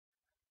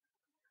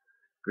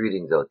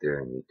Greetings out there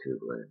in YouTube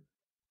land.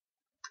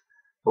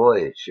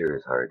 Boy, it sure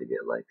is hard to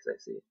get likes, I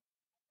see.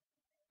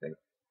 Okay?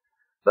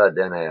 But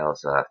then I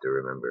also have to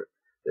remember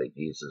that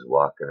Jesus was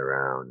walking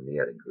around and he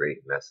had a great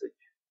message.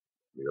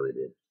 He really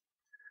did.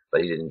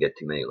 But he didn't get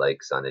too many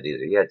likes on it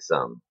either. He had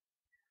some,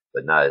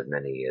 but not as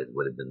many as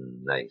would have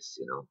been nice.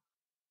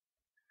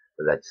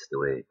 But that's the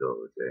way it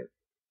goes, right?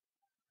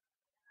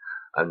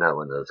 I'm not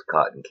one of those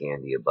cotton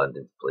candy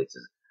abundance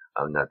places.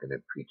 I'm not going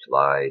to preach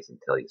lies and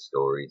tell you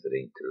stories that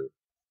ain't true.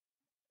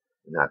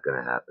 Not going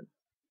to happen.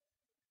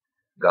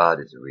 God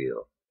is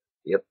real.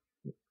 Yep.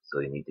 So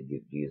you need to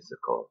give Jesus a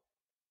call.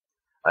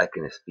 I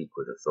can speak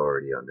with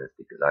authority on this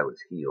because I was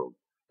healed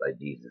by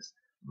Jesus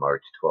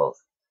March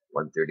 12th,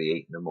 1:38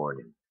 in the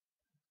morning.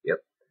 Yep,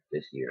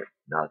 this year,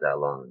 not that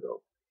long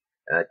ago.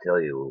 And I tell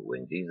you,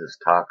 when Jesus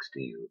talks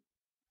to you,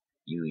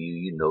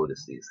 you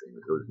notice these things.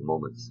 Those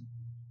moments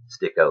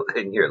stick out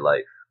in your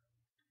life.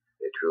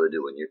 They truly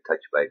do. When you're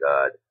touched by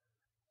God,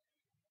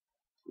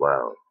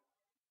 wow.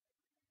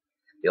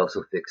 He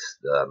also fixed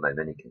my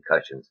many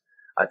concussions.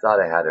 I thought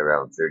I had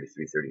around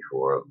 33,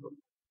 34 of them.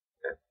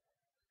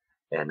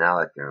 And now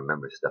I can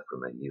remember stuff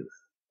from my youth.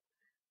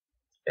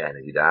 And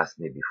if you'd asked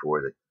me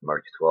before the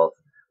March 12th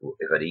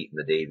if I'd eaten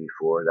the day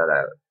before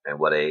that and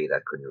what I ate, I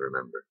couldn't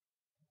remember.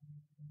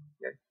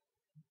 Okay?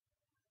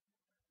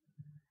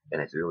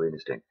 And it's really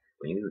interesting.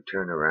 When you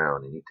turn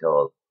around and you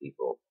tell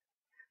people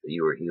that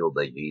you were healed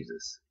by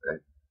Jesus, right?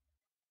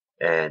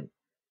 And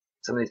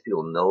some of these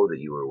people know that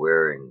you were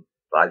wearing,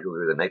 a lot of people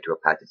wear the nitro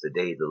patches a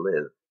day to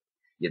live,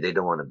 yet they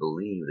don't want to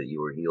believe that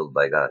you were healed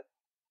by God.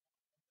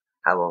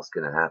 How else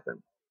can it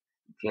happen?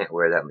 You can't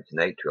wear that much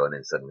nitro and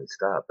then suddenly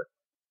stop.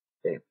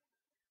 Okay.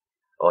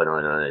 Oh,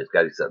 no, there's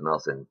got to be something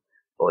else. And,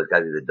 oh, it's got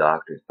to be the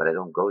doctors. But I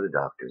don't go to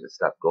doctors. I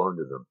stopped going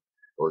to them.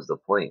 What was the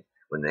point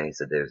when they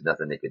said there's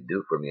nothing they could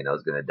do for me and I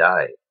was going to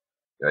die,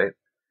 right?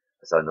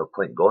 I saw no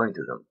point going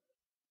to them.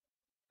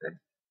 Right?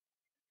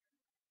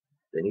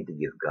 They need to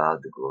give God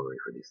the glory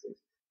for these things.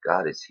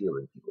 God is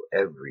healing people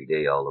every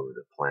day all over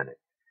the planet.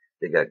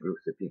 They got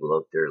groups of people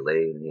out there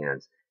laying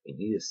hands. And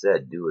Jesus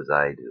said, do as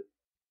I do.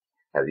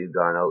 Have you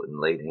gone out and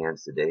laid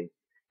hands today?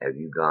 Have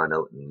you gone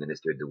out and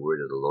ministered the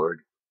word of the Lord?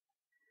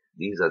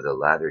 These are the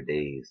latter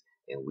days,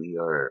 and we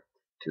are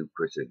to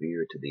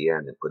persevere to the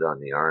end and put on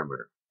the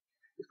armor.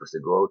 You're supposed to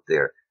go out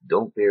there.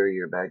 Don't bury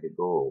your bag of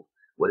gold.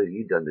 What have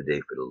you done today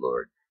for the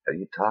Lord? Have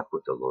you talked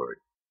with the Lord?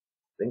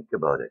 Think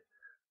about it.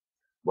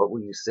 What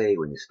will you say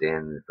when you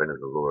stand in front of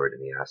the Lord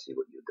and He asks you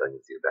what you've done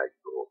with your bag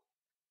of gold?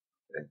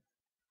 Okay?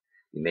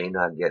 You may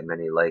not get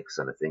many likes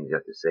on the things you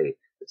have to say,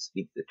 but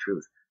speak the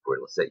truth, for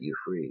it'll set you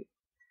free.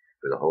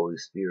 For the Holy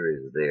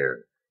Spirit is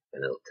there,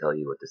 and it'll tell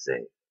you what to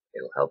say.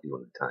 It'll help you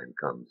when the time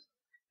comes.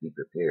 Be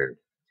prepared.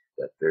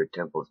 That third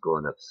temple's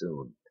going up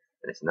soon.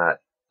 And it's not,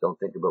 don't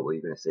think about what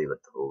you're going to say,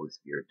 let the Holy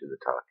Spirit do the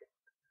talking.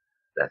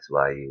 That's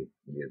why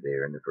you're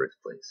there in the first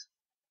place.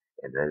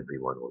 And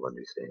everyone will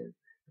understand.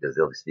 Because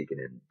they'll be speaking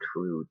in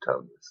true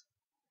tongues,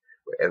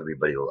 where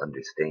everybody will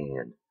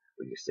understand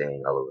what you're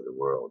saying all over the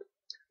world.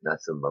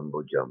 Not some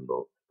mumbo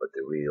jumbo, but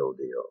the real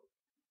deal.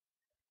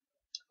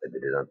 Like they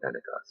did on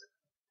Pentecost.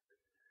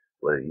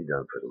 What have you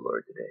done for the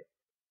Lord today?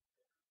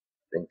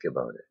 Think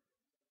about it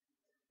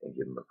and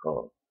give him a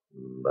call.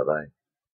 Bye bye.